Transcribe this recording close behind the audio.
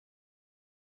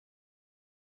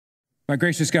My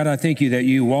gracious God, I thank you that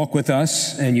you walk with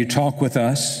us and you talk with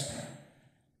us,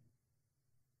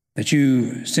 that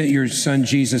you sent your son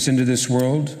Jesus into this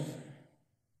world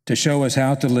to show us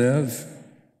how to live.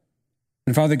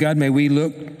 And Father God, may we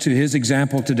look to his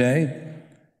example today,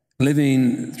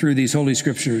 living through these holy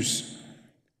scriptures.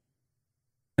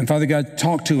 And Father God,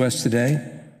 talk to us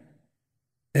today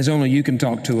as only you can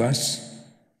talk to us.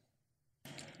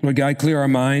 Lord God, clear our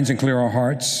minds and clear our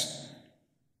hearts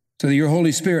so that your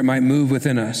Holy Spirit might move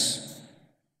within us,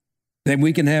 that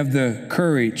we can have the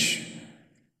courage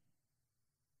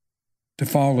to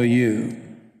follow you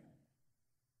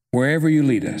wherever you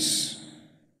lead us.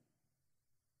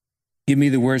 Give me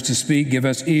the words to speak. Give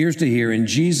us ears to hear. In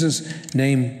Jesus'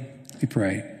 name we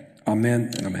pray.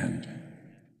 Amen and amen.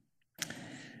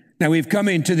 Now we've come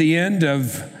into the end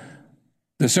of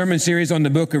the sermon series on the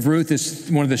book of Ruth. It's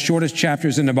one of the shortest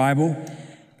chapters in the Bible.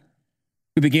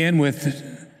 We began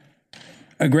with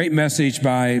a great message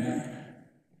by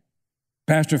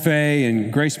Pastor Faye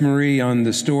and Grace Marie on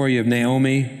the story of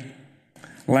Naomi.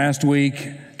 Last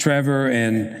week, Trevor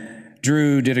and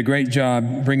Drew did a great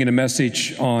job bringing a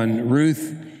message on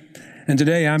Ruth. And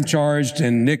today I'm charged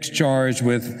and Nick's charged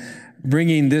with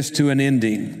bringing this to an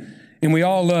ending. And we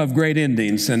all love great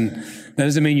endings. And that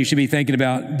doesn't mean you should be thinking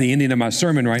about the ending of my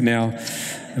sermon right now.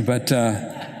 But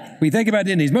we think about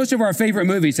endings. Most of our favorite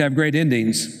movies have great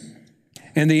endings.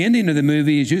 And the ending of the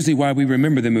movie is usually why we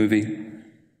remember the movie.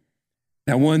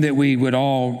 Now, one that we would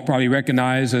all probably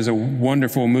recognize as a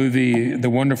wonderful movie, The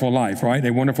Wonderful Life, right?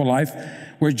 A Wonderful Life,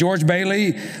 where George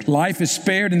Bailey, life is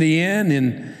spared in the end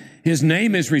and his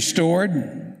name is restored.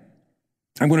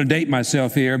 I'm going to date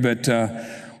myself here, but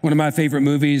one of my favorite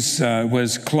movies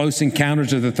was Close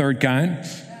Encounters of the Third Kind.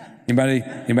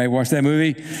 Anybody watch that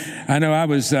movie? I know I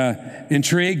was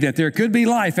intrigued that there could be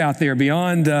life out there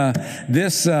beyond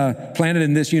this planet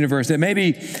and this universe, that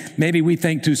maybe we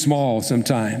think too small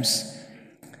sometimes.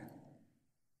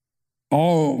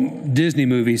 All Disney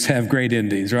movies have great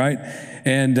endings, right?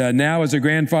 And now as a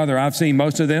grandfather, I've seen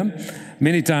most of them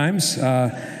many times.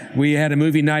 We had a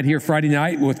movie night here Friday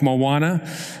night with Moana.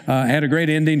 Had a great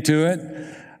ending to it.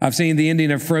 I've seen the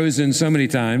ending of Frozen so many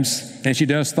times, and she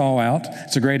does thaw out.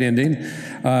 It's a great ending.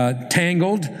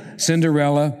 Tangled,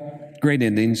 Cinderella, great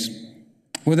endings.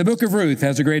 Well, the book of Ruth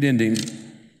has a great ending.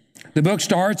 The book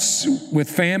starts with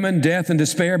famine, death, and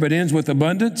despair, but ends with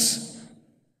abundance,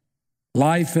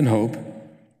 life, and hope.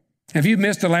 If you've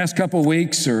missed the last couple of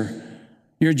weeks, or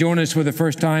you're joining us for the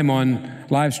first time on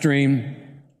live stream,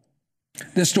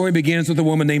 this story begins with a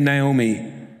woman named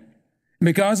Naomi.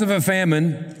 Because of a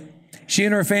famine, she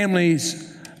and her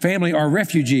family are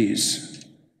refugees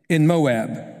in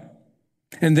Moab.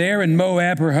 And there in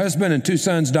Moab, her husband and two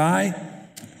sons die,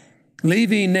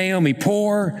 leaving Naomi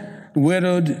poor,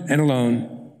 widowed, and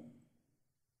alone.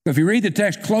 If you read the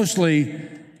text closely,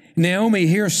 Naomi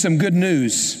hears some good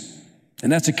news, and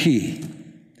that's a key.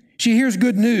 She hears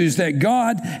good news that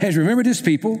God has remembered his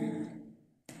people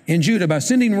in Judah by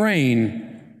sending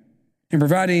rain and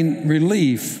providing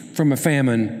relief from a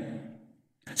famine.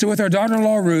 So with her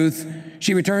daughter-in-law Ruth,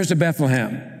 she returns to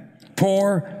Bethlehem,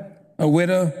 poor, a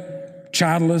widow,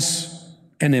 childless,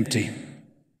 and empty.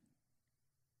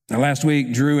 Now last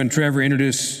week, Drew and Trevor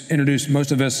introduced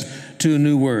most of us to a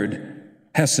new word,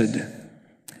 Hesed.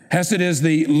 Hesed is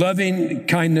the loving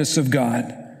kindness of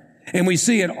God, and we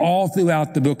see it all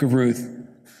throughout the book of Ruth.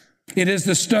 It is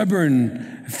the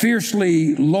stubborn,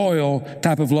 fiercely loyal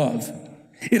type of love.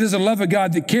 It is a love of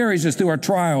God that carries us through our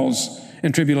trials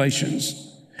and tribulations.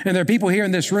 And there are people here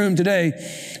in this room today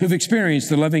who've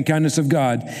experienced the loving kindness of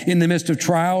God in the midst of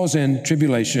trials and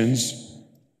tribulations.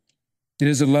 It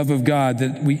is the love of God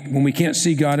that when we can't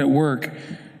see God at work,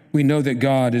 we know that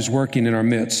God is working in our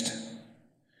midst.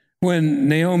 When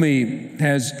Naomi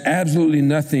has absolutely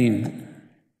nothing,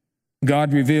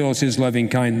 God reveals his loving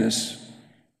kindness,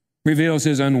 reveals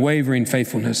his unwavering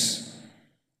faithfulness.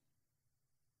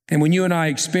 And when you and I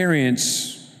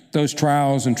experience those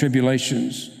trials and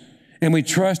tribulations, and we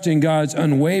trust in God's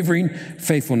unwavering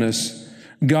faithfulness,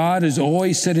 God is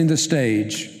always setting the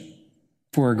stage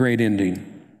for a great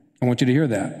ending. I want you to hear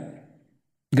that.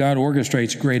 God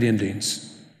orchestrates great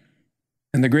endings.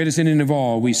 And the greatest ending of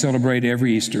all, we celebrate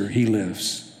every Easter. He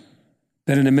lives.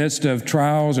 That in the midst of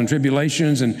trials and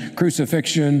tribulations and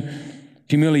crucifixion,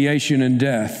 humiliation and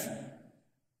death,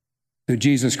 through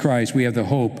Jesus Christ, we have the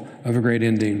hope of a great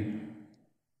ending.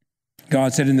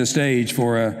 God setting the stage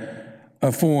for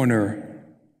a foreigner,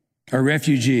 a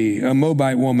refugee, a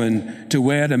Moabite woman to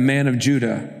wed a man of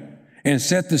Judah, and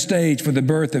set the stage for the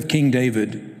birth of King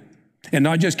David. And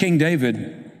not just King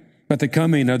David, but the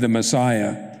coming of the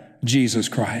Messiah, Jesus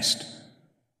Christ.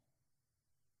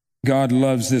 God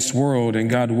loves this world and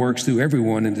God works through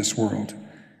everyone in this world.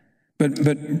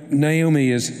 But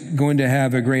Naomi is going to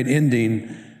have a great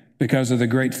ending because of the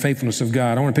great faithfulness of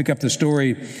God. I want to pick up the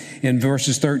story in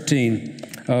verses 13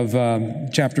 of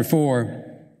chapter 4.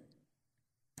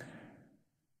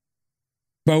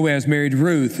 Boaz married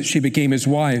Ruth. She became his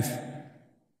wife.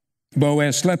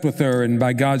 Boaz slept with her, and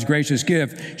by God's gracious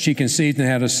gift, she conceived and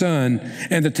had a son.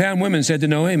 And the town women said to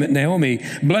Naomi,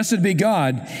 "Blessed be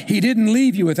God. He didn't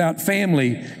leave you without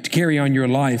family to carry on your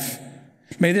life.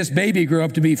 May this baby grow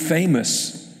up to be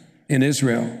famous in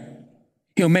Israel.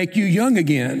 He'll make you young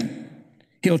again.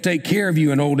 He'll take care of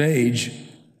you in old age.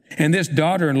 And this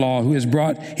daughter-in-law who has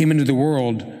brought him into the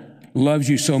world loves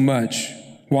you so much.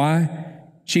 Why?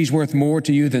 She's worth more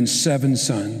to you than 7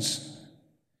 sons."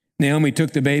 Naomi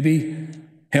took the baby,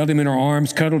 held him in her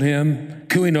arms, cuddled him,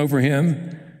 cooing over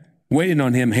him, waiting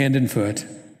on him hand and foot.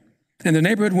 And the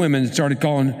neighborhood women started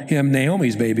calling him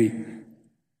Naomi's baby.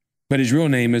 But his real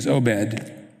name is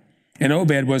Obed. And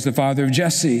Obed was the father of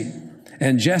Jesse,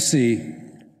 and Jesse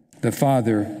the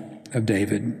father of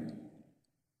David.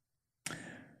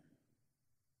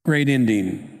 Great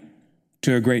ending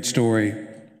to a great story.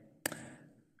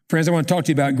 Friends, I want to talk to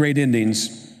you about great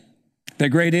endings. That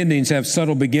great endings have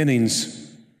subtle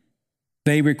beginnings.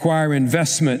 They require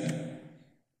investment,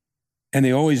 and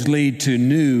they always lead to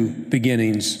new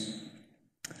beginnings.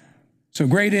 So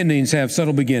great endings have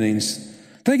subtle beginnings.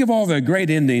 Think of all the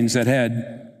great endings that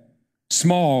had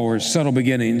small or subtle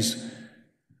beginnings.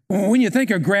 When you think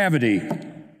of gravity,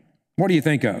 what do you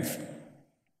think of?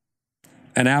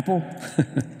 An apple?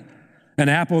 An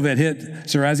apple that hit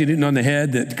Sir Isaac Newton on the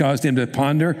head that caused him to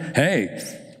ponder, hey,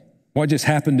 what just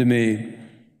happened to me?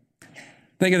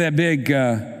 Think of that big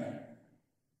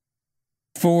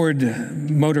Ford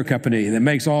Motor Company that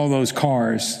makes all those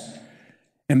cars.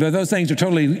 And those things are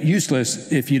totally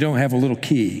useless if you don't have a little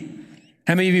key.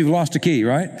 How many of you have lost a key,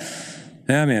 right?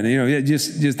 I mean,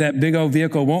 just that big old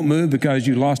vehicle won't move because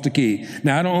you lost a key.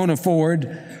 Now, I don't own a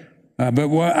Ford, but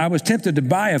I was tempted to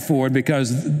buy a Ford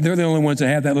because they're the only ones that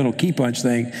have that little key punch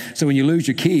thing. So when you lose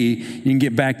your key, you can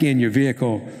get back in your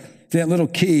vehicle. That little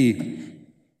key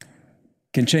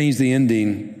can change the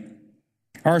ending.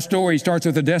 Our story starts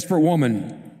with a desperate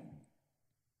woman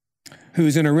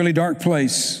who's in a really dark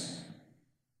place,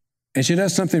 and she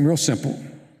does something real simple.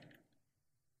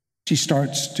 She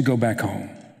starts to go back home.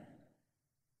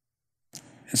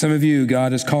 And some of you,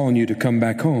 God is calling you to come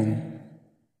back home.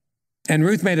 And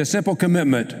Ruth made a simple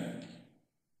commitment.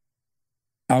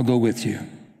 I'll go with you.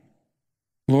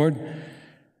 Lord,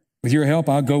 with your help,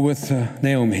 I'll go with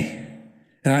Naomi.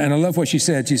 And I love what she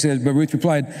said. She said, but Ruth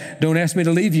replied, don't ask me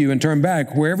to leave you and turn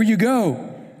back. Wherever you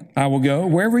go, I will go.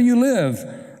 Wherever you live,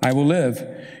 I will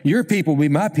live. Your people will be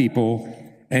my people,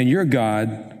 and your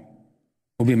God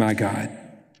will be my God.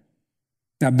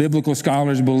 Now, biblical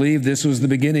scholars believe this was the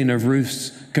beginning of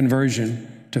Ruth's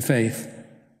conversion to faith.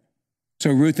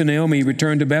 So Ruth and Naomi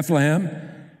returned to Bethlehem,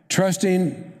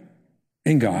 trusting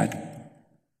in God.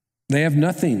 They have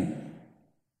nothing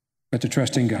but to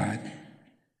trust in God.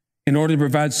 In order to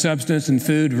provide substance and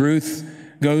food, Ruth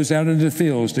goes out into the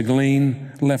fields to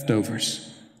glean leftovers.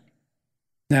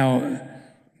 Now,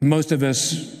 most of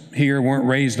us here weren't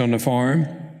raised on a farm,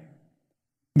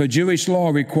 but Jewish law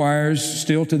requires,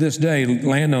 still to this day,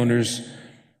 landowners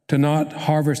to not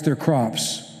harvest their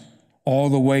crops all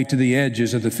the way to the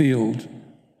edges of the field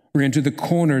or into the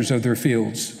corners of their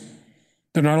fields.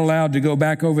 They're not allowed to go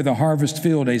back over the harvest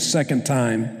field a second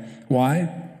time.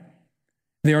 Why?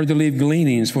 They are to leave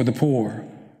gleanings for the poor,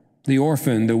 the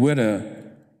orphan, the widow,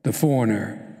 the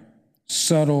foreigner.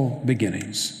 Subtle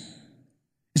beginnings.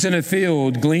 It's in a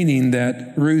field gleaning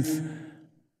that Ruth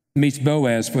meets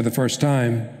Boaz for the first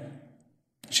time.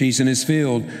 She's in his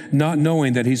field, not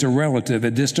knowing that he's a relative,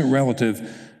 a distant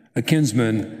relative, a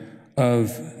kinsman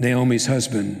of Naomi's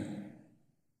husband.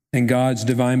 And God's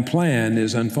divine plan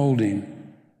is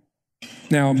unfolding.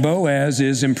 Now, Boaz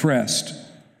is impressed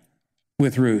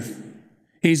with Ruth.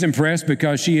 He's impressed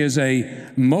because she is a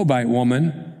Moabite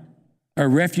woman, a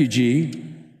refugee,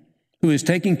 who is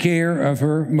taking care of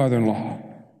her mother-in-law,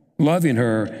 loving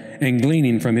her and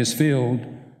gleaning from his field.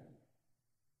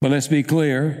 But let's be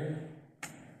clear,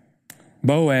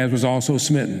 Boaz was also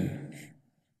smitten.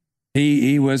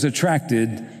 He was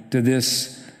attracted to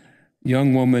this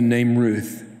young woman named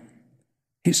Ruth.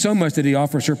 So much that he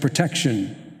offers her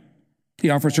protection. He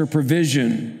offers her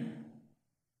provision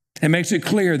and makes it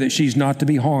clear that she's not to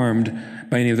be harmed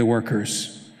by any of the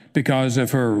workers because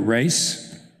of her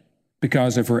race,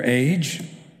 because of her age,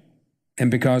 and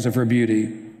because of her beauty.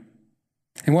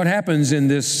 And what happens in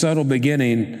this subtle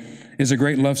beginning is a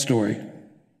great love story.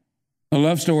 A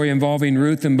love story involving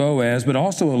Ruth and Boaz, but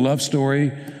also a love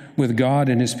story with God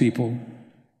and his people.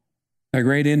 A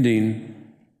great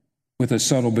ending with a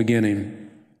subtle beginning.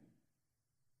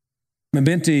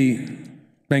 Mabinti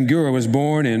Bangura was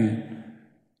born in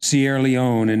Sierra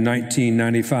Leone in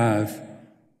 1995,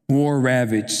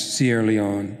 war-ravaged Sierra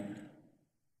Leone.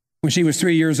 When she was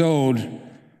 3 years old,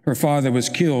 her father was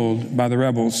killed by the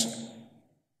rebels.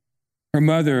 Her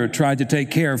mother tried to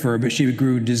take care of her, but she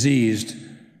grew diseased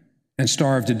and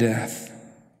starved to death.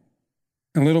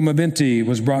 And little Mabinti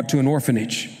was brought to an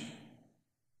orphanage.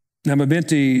 Now,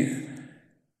 Mabinti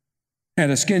had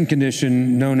a skin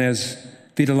condition known as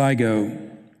vitiligo,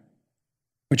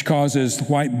 which causes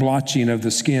white blotching of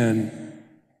the skin.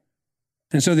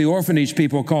 And so the orphanage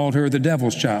people called her the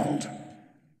devil's child.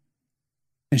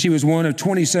 And she was one of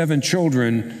 27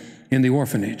 children in the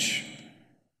orphanage.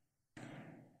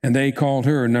 And they called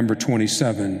her number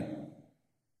 27,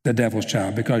 the devil's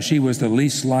child, because she was the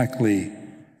least likely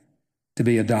to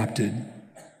be adopted.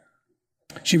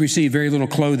 She received very little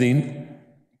clothing,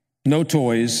 no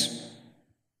toys,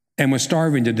 and was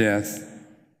starving to death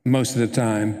most of the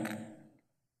time.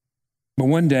 But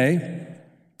one day,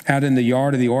 out in the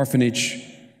yard of the orphanage,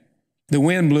 the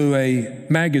wind blew a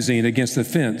magazine against the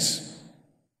fence.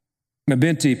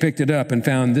 Mabinti picked it up and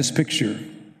found this picture,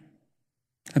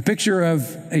 a picture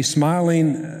of a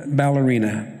smiling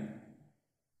ballerina.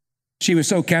 She was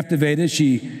so captivated,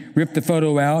 she ripped the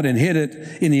photo out and hid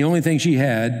it in the only thing she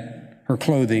had, her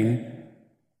clothing.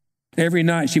 Every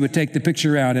night she would take the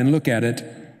picture out and look at it.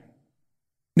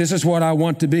 This is what I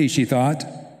want to be, she thought.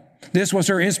 This was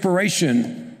her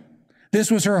inspiration. This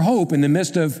was her hope in the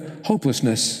midst of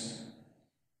hopelessness.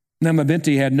 Now,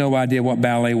 Mabinti had no idea what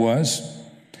ballet was.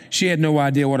 She had no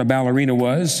idea what a ballerina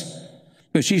was,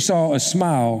 but she saw a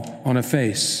smile on a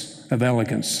face of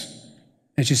elegance.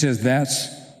 And she says, that's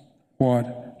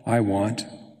what I want.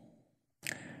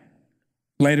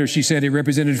 Later, she said it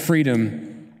represented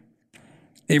freedom.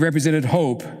 It represented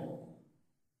hope.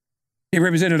 It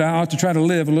represented I ought to try to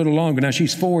live a little longer. Now,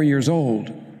 she's 4 years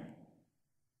old.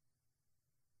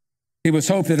 It was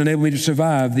hope that enabled me to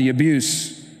survive the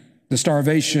abuse, the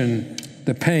starvation,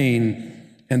 the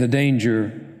pain, and the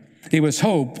danger. It was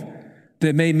hope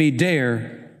that made me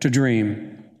dare to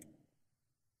dream.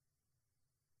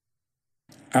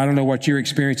 I don't know what you're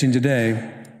experiencing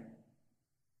today,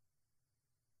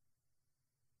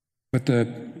 but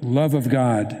the love of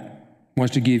God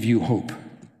wants to give you hope.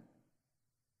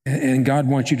 And God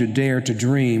wants you to dare to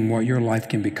dream what your life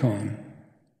can become.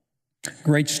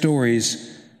 Great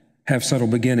stories have subtle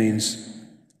beginnings.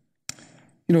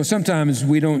 You know, sometimes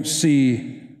we only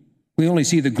see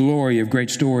the glory of great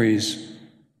stories,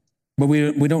 but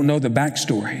we don't know the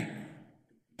backstory.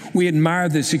 We admire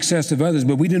the success of others,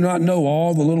 but we do not know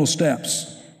all the little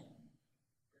steps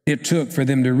it took for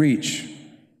them to reach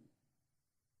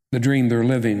the dream they're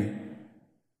living.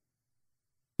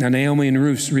 Now, Naomi and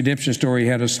Ruth's redemption story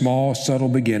had a small, subtle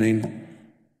beginning.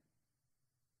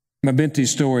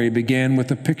 Mabinti's story began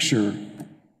with a picture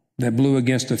that blew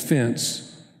against a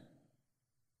fence.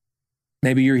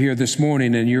 Maybe you're here this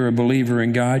morning and you're a believer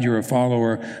in God, you're a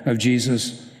follower of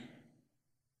Jesus,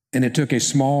 and it took a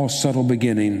small, subtle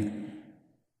beginning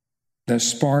that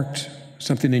sparked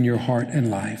something in your heart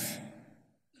and life.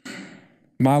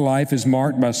 My life is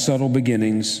marked by subtle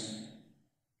beginnings,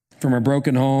 from a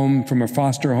broken home, from a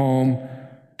foster home,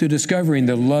 to discovering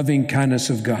the loving kindness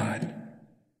of God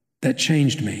that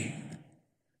changed me,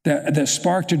 that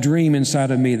sparked a dream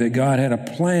inside of me that God had a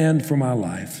plan for my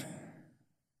life.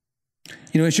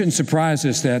 You know, it shouldn't surprise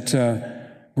us that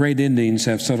great endings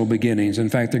have subtle beginnings. In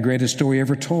fact, the greatest story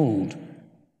ever told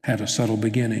had a subtle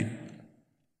beginning.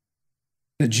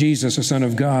 That Jesus, the Son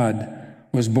of God,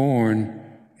 was born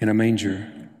in a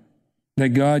manger. That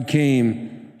God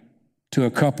came to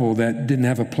a couple that didn't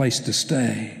have a place to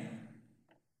stay.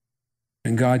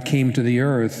 And God came to the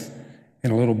earth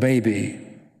in a little baby.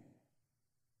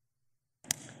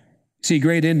 See,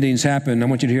 great endings happen. I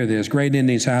want you to hear this. Great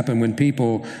endings happen when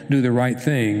people do the right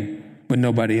thing when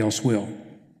nobody else will.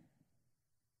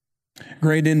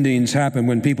 Great endings happen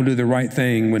when people do the right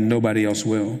thing when nobody else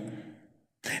will.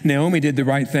 Naomi did the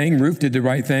right thing. Ruth did the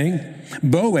right thing.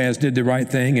 Boaz did the right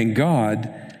thing. And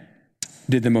God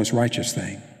did the most righteous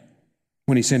thing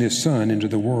when he sent his son into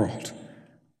the world.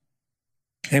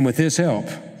 And with his help,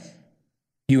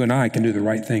 you and I can do the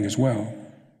right thing as well.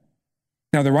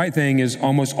 Now, the right thing is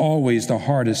almost always the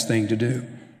hardest thing to do.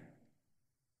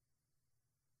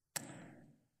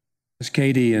 As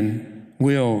Katie and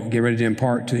Will get ready to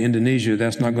impart to Indonesia,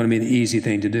 that's not going to be the easy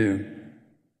thing to do.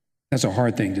 That's a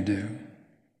hard thing to do.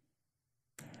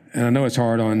 And I know it's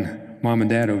hard on mom and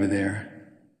dad over there.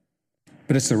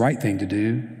 but it's the right thing to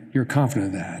do. You're confident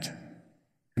of that.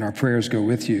 And our prayers go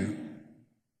with you.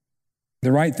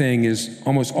 The right thing is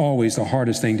almost always the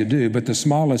hardest thing to do, but the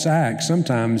smallest acts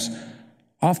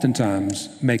oftentimes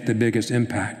make the biggest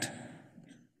impact.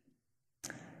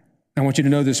 I want you to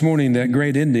know this morning that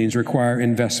great endings require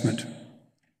investment.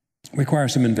 Require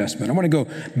some investment. I want to go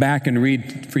back and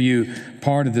read for you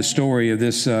part of the story of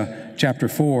this chapter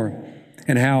 4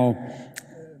 and how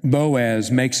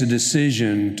Boaz makes a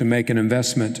decision to make an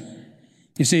investment.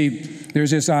 You see,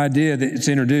 there's this idea that's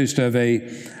introduced of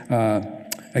a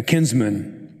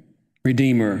kinsman,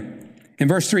 redeemer. In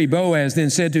verse 3, Boaz then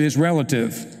said to his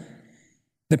relative,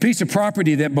 "The piece of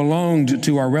property that belonged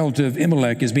to our relative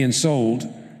Elimelech is being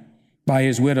sold by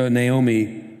his widow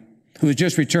Naomi, who has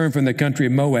just returned from the country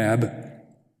of Moab.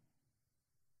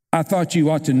 I thought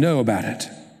you ought to know about it."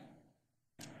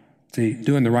 See,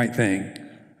 doing the right thing.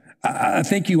 I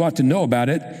think you ought to know about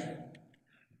it.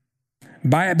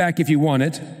 Buy it back if you want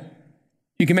it.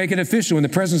 You can make it official in the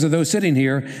presence of those sitting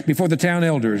here before the town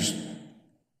elders.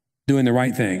 Doing the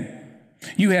right thing.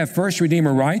 You have first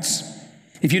redeemer rights.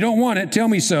 If you don't want it, tell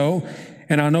me so,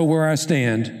 and I'll know where I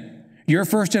stand. You're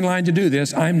first in line to do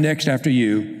this. I'm next after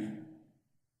you.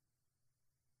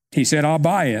 He said, "I'll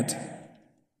buy it."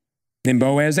 Then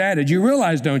Boaz added, "You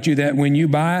realize, don't you, that when you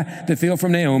buy the field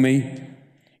from Naomi,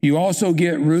 you also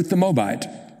get Ruth the Moabite,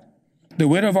 the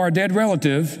widow of our dead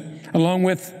relative, along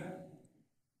with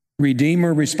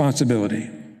redeemer responsibility."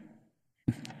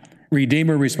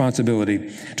 Redeemer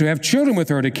responsibility. To have children with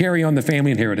her to carry on the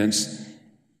family inheritance.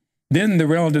 Then the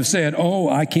relative said, "Oh,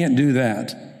 I can't do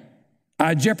that.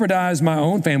 I jeopardize my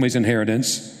own family's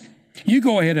inheritance. You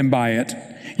go ahead and buy it.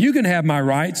 You can have my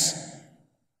rights.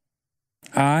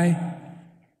 I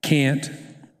can't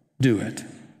do it."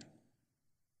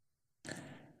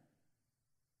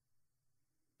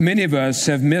 Many of us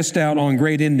have missed out on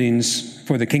great endings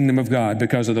for the kingdom of God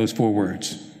because of those 4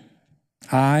 words.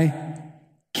 I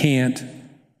can't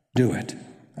do it.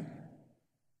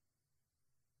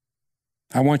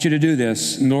 I want you to do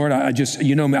this. Lord, I just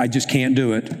can't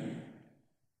do it.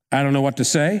 I don't know what to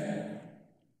say.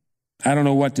 I don't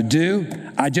know what to do.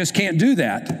 I just can't do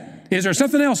that. Is there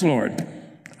something else, Lord?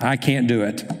 I can't do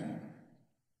it.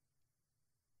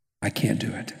 I can't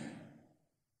do it.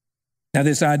 Now,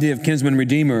 this idea of kinsman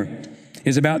redeemer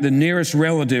is about the nearest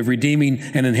relative redeeming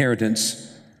an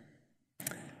inheritance.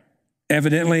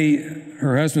 Evidently,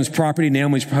 her husband's property,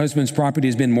 Naomi's husband's property,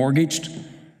 has been mortgaged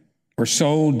or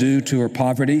sold due to her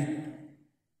poverty.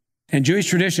 And Jewish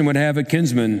tradition would have a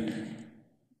kinsman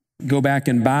go back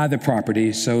and buy the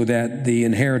property so that the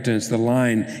inheritance, the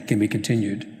line, can be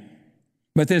continued.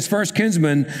 But this first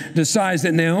kinsman decides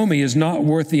that Naomi is not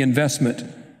worth the investment,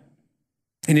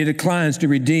 and he declines to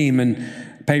redeem and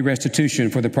pay restitution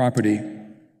for the property.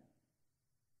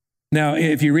 Now,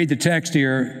 if you read the text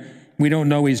here, we don't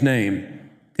know his name.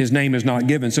 His name is not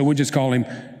given, so we'll just call him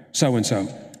so-and-so.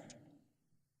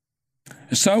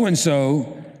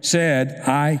 So-and-so said,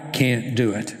 "I can't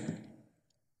do it."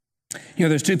 You know,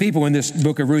 there's 2 people in this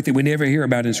book of Ruth that we never hear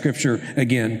about in Scripture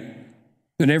again.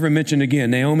 They're never mentioned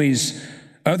again. Naomi's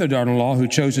other daughter-in-law who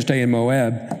chose to stay in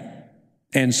Moab,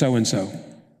 and so-and-so.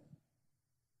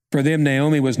 For them,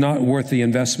 Naomi was not worth the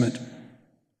investment.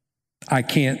 I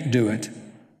can't do it.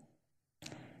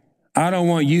 I don't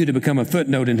want you to become a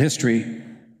footnote in history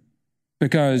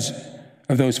because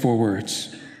of those 4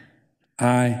 words.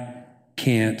 I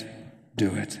can't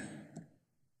do it.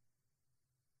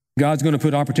 God's going to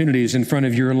put opportunities in front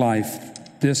of your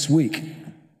life this week,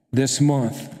 this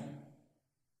month.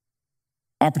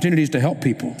 Opportunities to help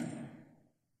people.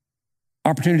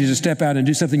 Opportunities to step out and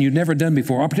do something you've never done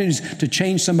before. Opportunities to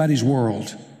change somebody's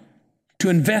world, to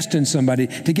invest in somebody,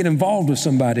 to get involved with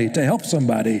somebody, to help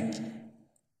somebody.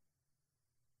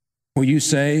 Will you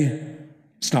say,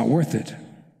 "It's not worth it.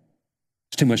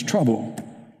 It's too much trouble.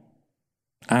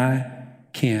 I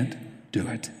can't do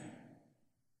it"?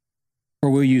 Or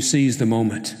will you seize the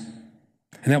moment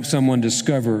and help someone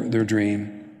discover their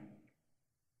dream?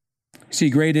 See,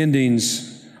 great endings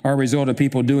are a result of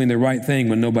people doing the right thing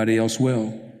when nobody else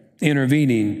will,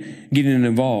 intervening, getting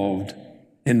involved,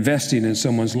 investing in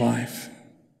someone's life.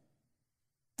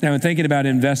 Now, in thinking about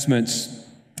investments,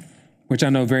 which I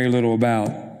know very little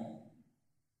about,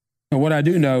 but what I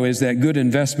do know is that good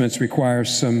investments require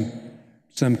some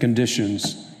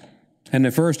conditions. And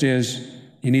the first is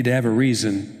you need to have a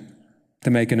reason to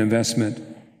make an investment.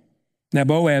 Now,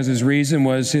 Boaz's reason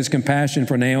was his compassion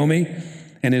for Naomi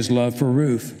and his love for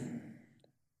Ruth.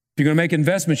 If you're going to make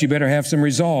investments, you better have some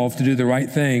resolve to do the right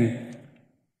thing.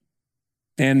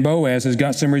 And Boaz has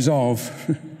got some resolve.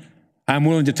 I'm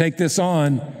willing to take this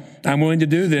on I'm willing to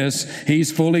do this.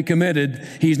 He's fully committed.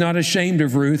 He's not ashamed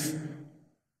of Ruth.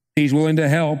 He's willing to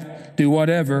help, do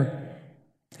whatever.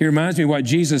 It reminds me of what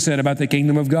Jesus said about the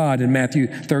kingdom of God in Matthew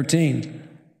 13.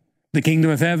 The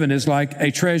kingdom of heaven is like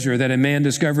a treasure that a man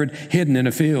discovered hidden in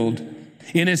a field.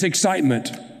 In his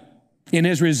excitement, in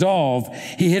his resolve,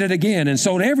 he hid it again and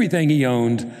sold everything he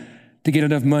owned to get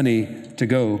enough money to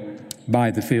go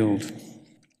buy the field.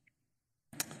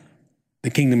 The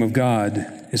kingdom of God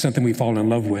is something we fall in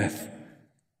love with.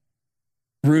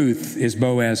 Ruth is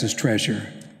Boaz's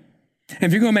treasure. And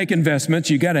if you're going to make investments,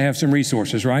 you got to have some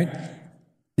resources, right?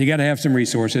 You got to have some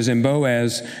resources. And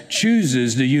Boaz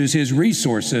chooses to use his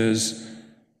resources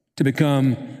to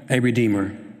become a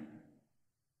redeemer.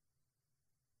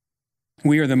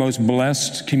 We are the most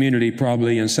blessed community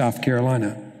probably in South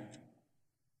Carolina.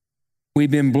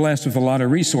 We've been blessed with a lot of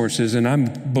resources, and I'm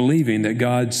believing that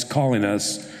God's calling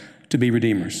us to be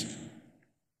redeemers,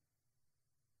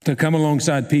 to come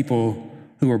alongside people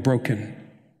who are broken,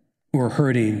 who are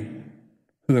hurting,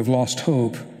 who have lost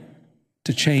hope,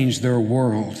 to change their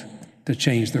world, to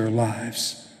change their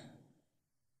lives.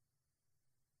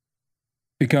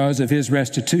 Because of his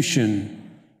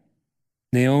restitution,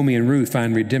 Naomi and Ruth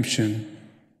find redemption,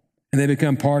 and they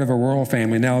become part of a royal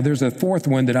family. Now, there's a fourth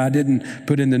one that I didn't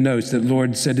put in the notes that the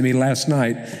Lord said to me last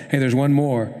night. Hey, there's one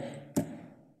more,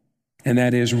 and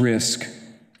that is risk.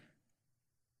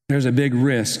 There's a big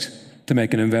risk to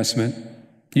make an investment.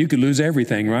 You could lose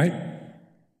everything, right?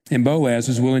 And Boaz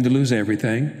was willing to lose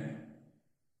everything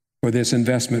for this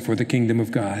investment for the kingdom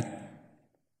of God.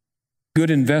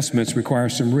 Good investments require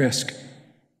some risk.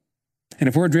 And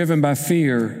if we're driven by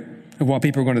fear of what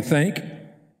people are going to think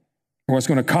or what's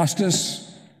going to cost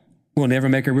us, we'll never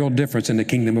make a real difference in the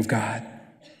kingdom of God.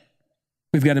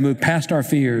 We've got to move past our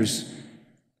fears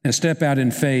and step out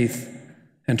in faith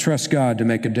and trust God to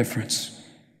make a difference.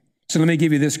 So let me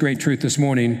give you this great truth this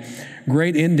morning.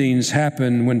 Great endings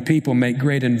happen when people make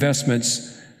great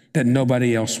investments that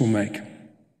nobody else will make.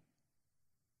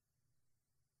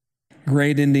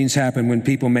 Great endings happen when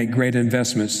people make great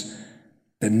investments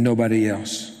that nobody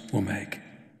else will make.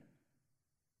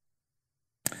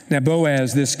 Now,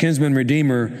 Boaz, this kinsman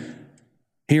redeemer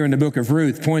here in the book of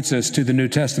Ruth, points us to the New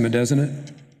Testament, doesn't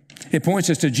it? It points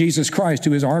us to Jesus Christ,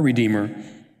 who is our Redeemer,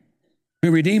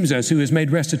 who redeems us, who has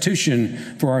made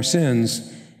restitution for our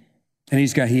sins. And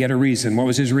he had a reason. What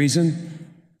was his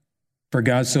reason? For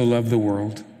God so loved the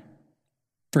world.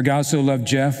 For God so loved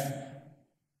Jeff.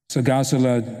 So God so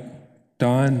loved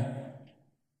Don.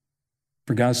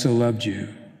 For God so loved you,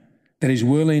 that he's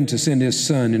willing to send his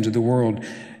son into the world.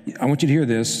 I want you to hear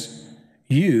this.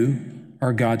 You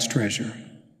are God's treasure.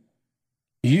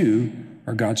 You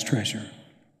are God's treasure.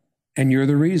 And you're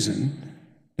the reason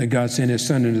that God sent his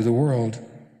son into the world.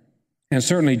 And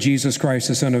certainly Jesus Christ,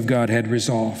 the Son of God, had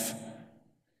resolve.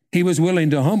 He was willing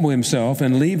to humble himself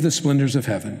and leave the splendors of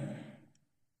heaven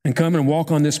and come and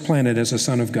walk on this planet as a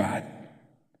son of God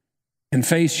and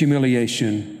face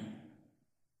humiliation,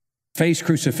 face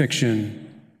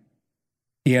crucifixion.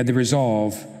 He had the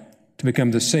resolve to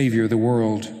become the Savior of the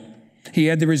world. He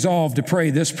had the resolve to pray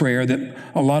this prayer that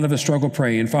a lot of us struggle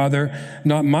praying. Father,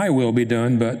 not my will be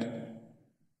done, but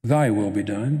thy will be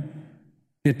done.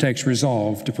 It takes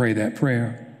resolve to pray that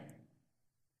prayer.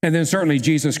 And then certainly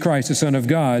Jesus Christ, the Son of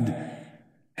God,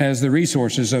 has the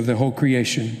resources of the whole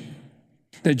creation.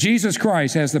 That Jesus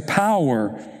Christ has the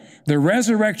power, the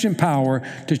resurrection power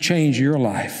to change your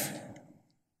life.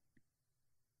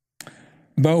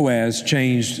 Boaz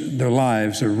changed the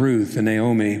lives of Ruth and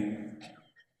Naomi.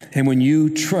 And when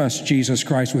you trust Jesus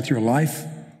Christ with your life,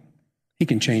 he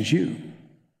can change you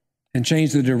and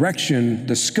change the direction,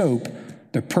 the scope,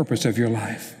 the purpose of your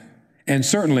life. And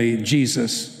certainly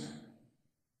Jesus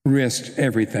risked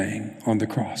everything on the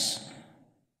cross.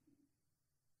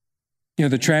 You know,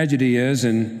 the tragedy is,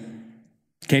 and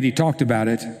Katie talked about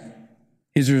it,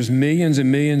 is there's millions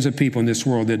and millions of people in this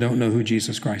world that don't know who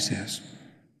Jesus Christ is.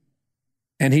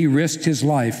 And he risked his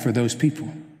life for those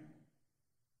people.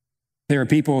 There are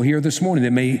people here this morning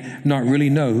that may not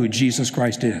really know who Jesus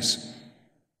Christ is.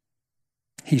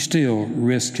 He still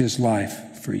risked his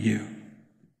life for you.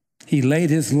 He laid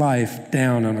his life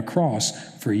down on a cross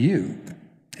for you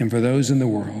and for those in the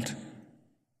world.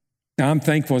 Now, I'm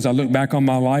thankful as I look back on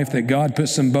my life that God put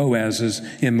some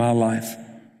Boazes in my life.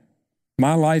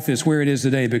 My life is where it is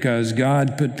today because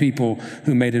God put people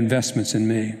who made investments in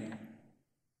me.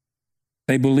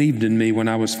 They believed in me when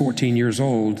I was 14 years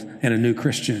old and a new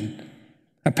Christian.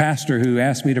 A pastor who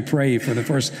asked me to pray for the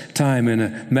first time in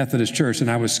a Methodist church, and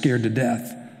I was scared to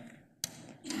death.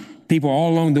 People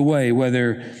all along the way,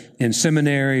 whether in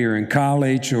seminary or in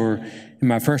college or in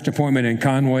my first appointment in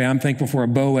Conway. I'm thankful for a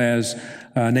Boaz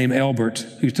named Elbert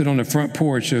who stood on the front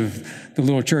porch of the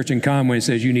little church in Conway and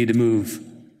says, you need to move.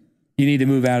 You need to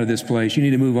move out of this place. You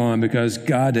need to move on because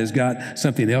God has got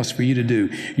something else for you to do.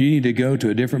 You need to go to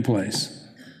a different place.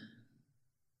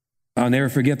 I'll never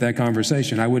forget that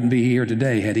conversation. I wouldn't be here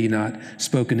today had he not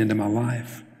spoken into my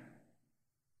life.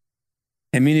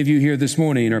 And many of you here this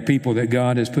morning are people that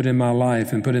God has put in my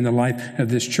life and put in the life of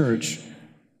this church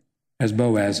as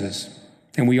Boazes.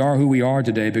 And we are who we are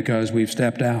today because we've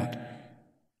stepped out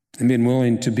and been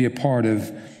willing to be a part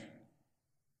of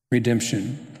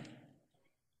redemption.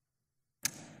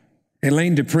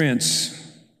 Elaine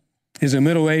DePrince is a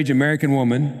middle-aged American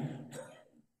woman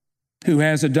who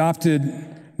has adopted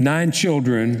 9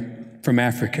 children from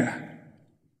Africa.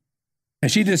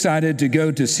 And she decided to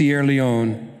go to Sierra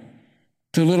Leone,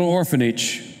 to a little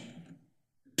orphanage,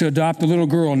 to adopt a little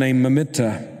girl named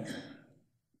Mamita.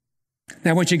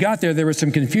 Now, when she got there was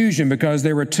some confusion because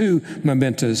there were 2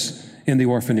 Mamitas in the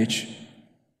orphanage,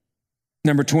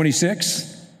 number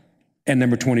 26 and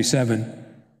number 27.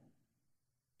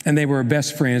 And they were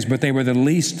best friends, but they were the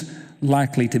least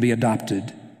likely to be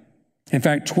adopted. In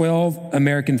fact, 12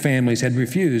 American families had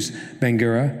refused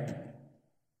Bangura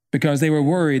because they were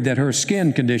worried that her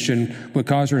skin condition would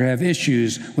cause her to have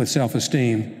issues with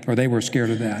self-esteem, or they were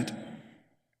scared of that.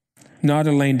 Not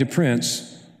Elaine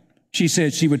DePrince. She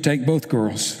said she would take both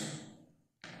girls.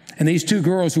 And these 2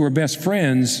 girls who were best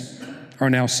friends are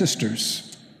now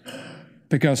sisters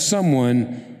because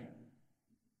someone,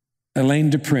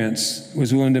 Elaine DePrince,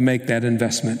 was willing to make that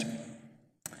investment.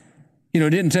 You know,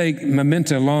 it didn't take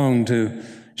Mamita long to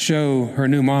show her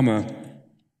new mama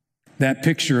that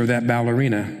picture of that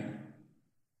ballerina.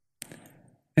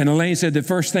 And Elaine said the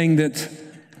first thing that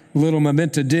little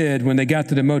Mamita did when they got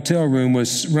to the motel room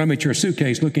was rummage her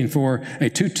suitcase looking for a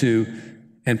tutu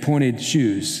and pointed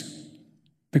shoes.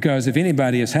 Because if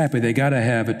anybody is happy, they got to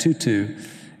have a tutu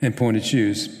and pointed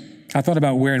shoes. I thought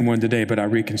about wearing one today, but I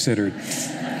reconsidered.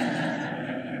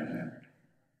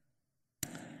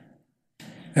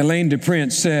 Elaine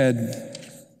DePrince said,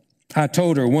 I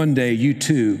told her one day you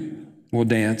too will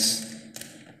dance.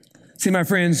 See, my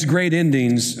friends, great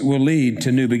endings will lead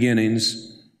to new beginnings.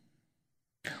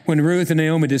 When Ruth and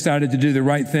Naomi decided to do the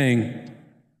right thing,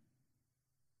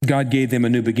 God gave them a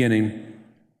new beginning.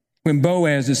 When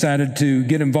Boaz decided to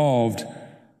get involved,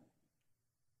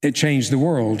 it changed the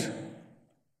world.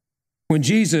 When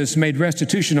Jesus made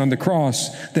restitution on the cross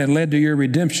that led to your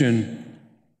redemption,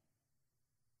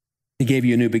 He gave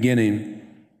you a new beginning.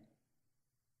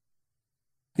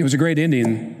 It was a great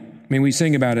ending. I mean, we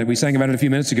sing about it. We sang about it a few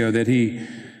minutes ago that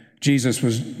Jesus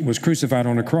was crucified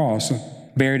on a cross,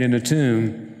 buried in a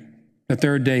tomb. The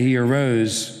third day he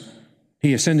arose.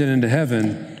 He ascended into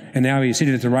heaven, and now he's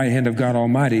seated at the right hand of God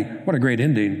Almighty. What a great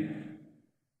ending.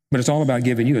 But it's all about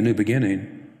giving you a new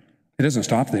beginning. It doesn't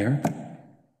stop there.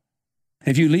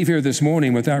 If you leave here this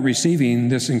morning without receiving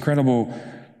this incredible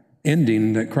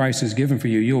ending that Christ has given for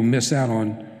you, you'll miss out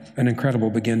on an incredible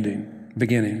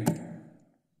beginning.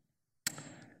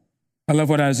 I love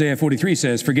what Isaiah 43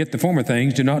 says, forget the former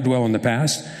things, do not dwell on the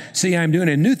past. See, I'm doing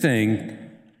a new thing,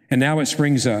 and now it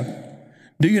springs up.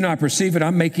 Do you not perceive it?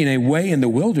 I'm making a way in the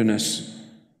wilderness.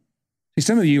 See,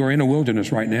 some of you are in a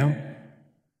wilderness right now,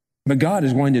 but God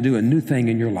is wanting to do a new thing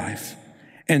in your life.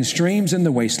 And streams in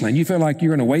the wasteland. You feel like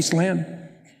you're in a wasteland?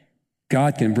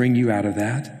 God can bring you out of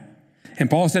that. And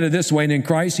Paul said it this way, and in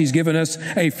Christ he's given us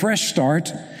a fresh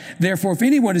start. Therefore, if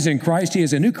anyone is in Christ, he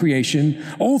is a new creation.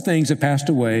 Old things have passed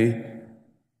away.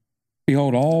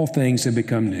 Behold, all things have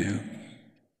become new.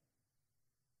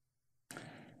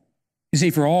 You see,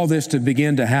 for all this to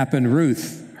begin to happen,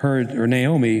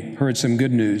 Naomi heard some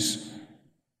good news.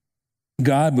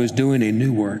 God was doing a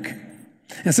new work.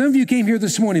 And some of you came here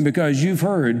this morning because you've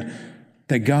heard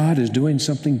that God is doing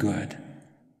something good,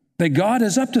 that God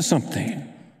is up to something.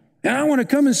 And I want to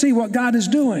come and see what God is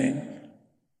doing.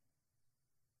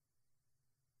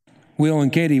 Will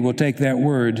and Katie will take that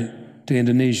word to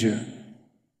Indonesia,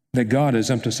 that God is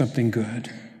up to something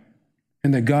good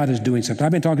and that God is doing something.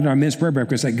 I've been talking to our men's prayer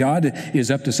breakfast that God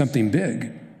is up to something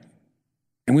big.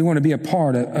 And we want to be a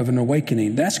part of an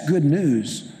awakening. That's good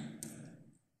news.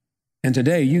 And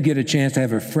today you get a chance to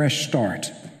have a fresh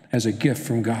start as a gift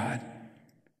from God.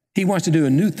 He wants to do a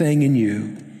new thing in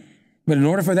you. But in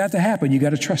order for that to happen, you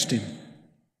got to trust him.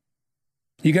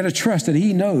 You got to trust that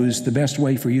he knows the best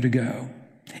way for you to go.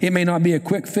 It may not be a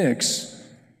quick fix,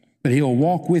 but he'll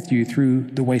walk with you through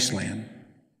the wasteland.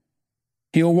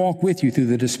 He'll walk with you through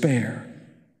the despair.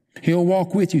 He'll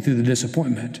walk with you through the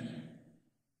disappointment.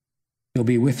 He'll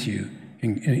be with you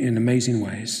in amazing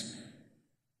ways.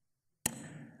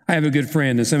 I have a good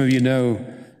friend, and some of you know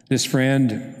this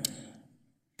friend.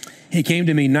 He came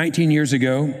to me 19 years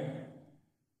ago,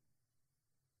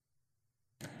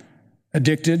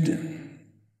 addicted,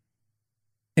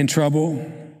 in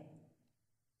trouble.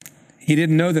 He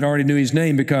didn't know that I already knew his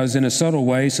name because in a subtle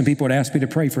way, some people would ask me to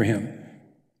pray for him,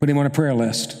 put him on a prayer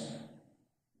list.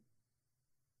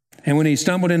 And when he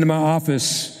stumbled into my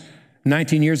office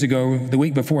 19 years ago, the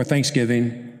week before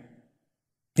Thanksgiving,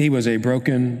 he was a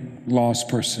broken, lost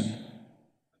person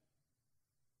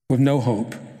with no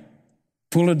hope,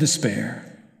 full of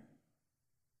despair.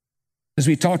 As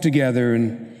we talked together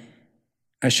and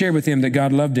I shared with him that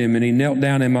God loved him, and he knelt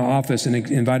down in my office and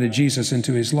invited Jesus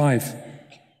into his life.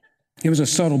 It was a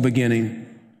subtle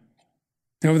beginning.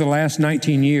 Over the last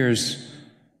 19 years,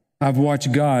 I've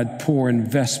watched God pour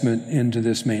investment into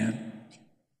this man.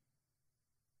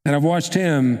 And I've watched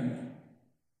him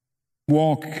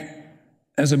walk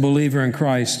as a believer in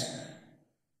Christ,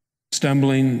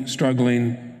 stumbling,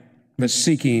 struggling, but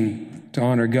seeking to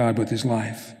honor God with his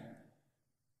life.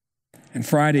 And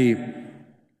Friday,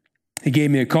 he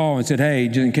gave me a call and said, hey,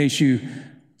 just in case you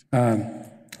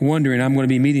wondering, I'm going to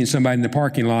be meeting somebody in the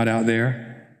parking lot out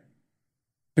there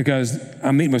because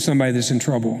I'm meeting with somebody that's in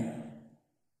trouble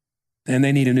and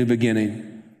they need a new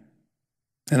beginning.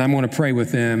 And I'm going to pray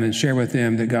with them and share with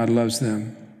them that God loves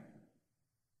them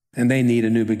and they need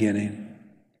a new beginning.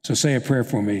 So say a prayer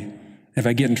for me. If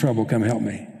I get in trouble, come help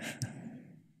me.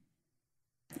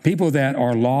 People that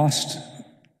are lost,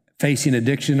 facing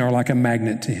addiction, are like a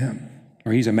magnet to him.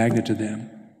 Or he's a magnet to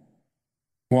them.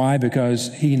 Why?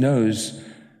 Because he knows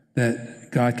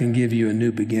that God can give you a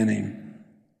new beginning.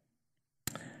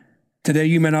 Today,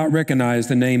 you may not recognize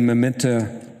the name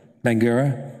Mamita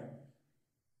Bangura,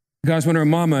 because when her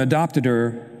mama adopted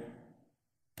her,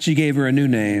 she gave her a new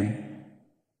name.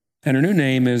 And her new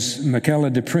name is Michaela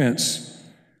DePrince.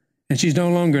 And she's no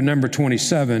longer number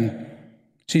 27.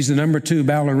 She's the number 2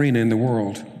 ballerina in the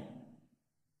world.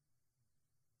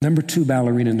 Number 2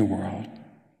 ballerina in the world.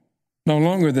 No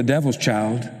longer the devil's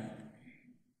child,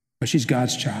 but she's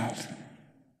God's child.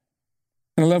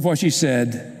 And I love what she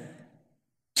said.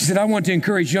 She said, I want to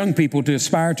encourage young people to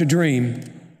aspire to dream,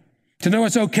 to know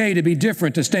it's okay to be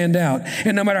different, to stand out.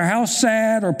 And no matter how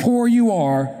sad or poor you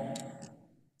are,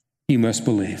 you must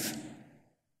believe.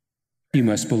 You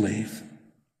must believe.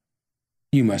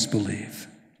 You must believe.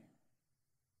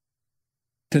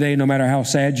 Today, no matter how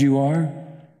sad you are,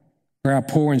 or how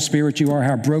poor in spirit you are,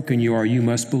 how broken you are, you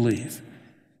must believe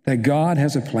that God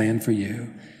has a plan for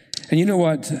you. And you know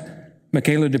what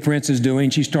Michaela DePrince is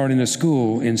doing? She's starting a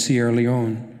school in Sierra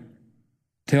Leone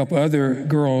to help other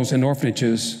girls in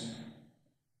orphanages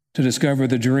to discover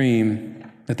the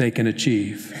dream that they can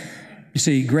achieve. You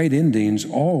see, great endings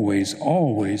always,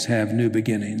 always have new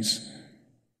beginnings.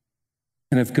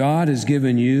 And if God has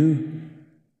given you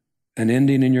an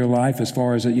ending in your life as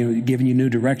far as giving you new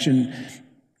direction,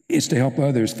 it's to help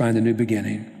others find a new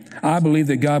beginning. I believe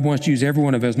that God wants to use every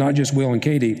one of us, not just Will and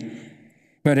Katie,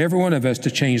 but every one of us to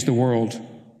change the world.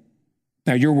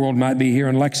 Now, your world might be here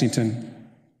in Lexington.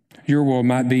 Your world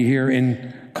might be here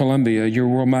in Columbia. Your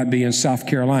world might be in South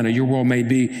Carolina. Your world may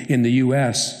be in the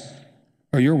U.S.,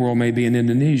 or your world may be in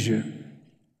Indonesia.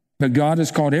 But God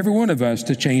has called every one of us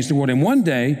to change the world. And one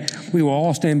day, we will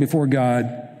all stand before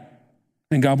God,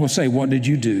 and God will say, what did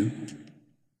you do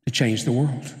to change the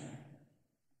world?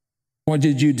 What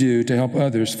did you do to help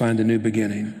others find a new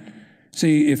beginning?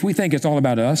 See, if we think it's all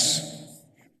about us,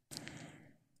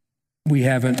 we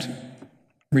haven't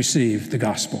received the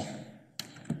gospel.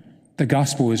 The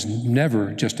gospel is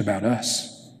never just about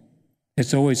us.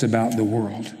 It's always about the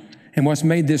world. And what's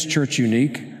made this church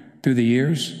unique through the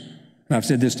years, and I've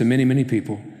said this to many, many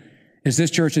people, is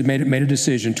this church has made a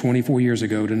decision 24 years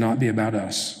ago to not be about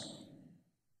us.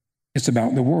 It's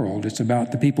about the world. It's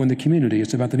about the people in the community.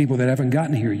 It's about the people that haven't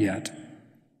gotten here yet.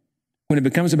 When it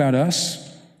becomes about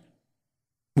us,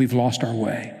 we've lost our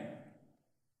way.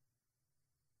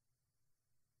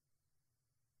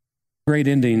 Great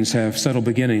endings have subtle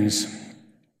beginnings.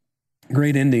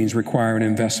 Great endings require an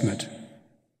investment.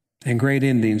 And great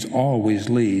endings always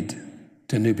lead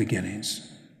to new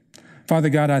beginnings. Father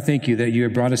God, I thank you that you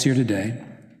have brought us here today.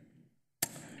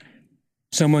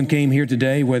 Someone came here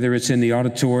today, whether it's in the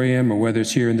auditorium or whether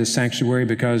it's here in this sanctuary,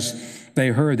 because they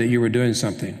heard that you were doing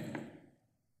something.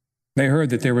 They heard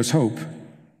that there was hope.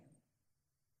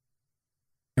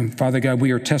 And Father God,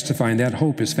 we are testifying that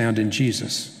hope is found in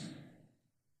Jesus.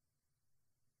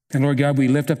 And Lord God, we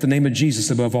lift up the name of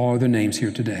Jesus above all other names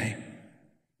here today.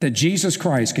 That Jesus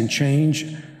Christ can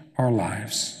change our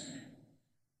lives.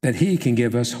 That he can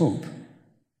give us hope.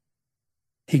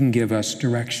 He can give us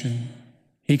direction.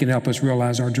 He can help us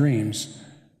realize our dreams.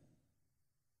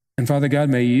 And Father God,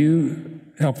 may you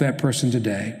help that person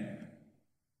today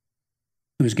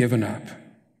who's given up,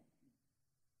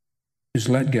 who's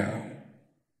let go,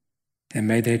 and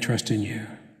may they trust in you.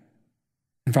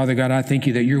 And Father God, I thank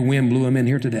you that your wind blew them in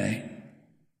here today,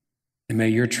 and may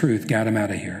your truth guide them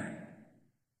out of here.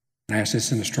 And I ask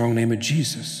this in the strong name of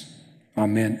Jesus.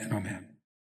 Amen and amen.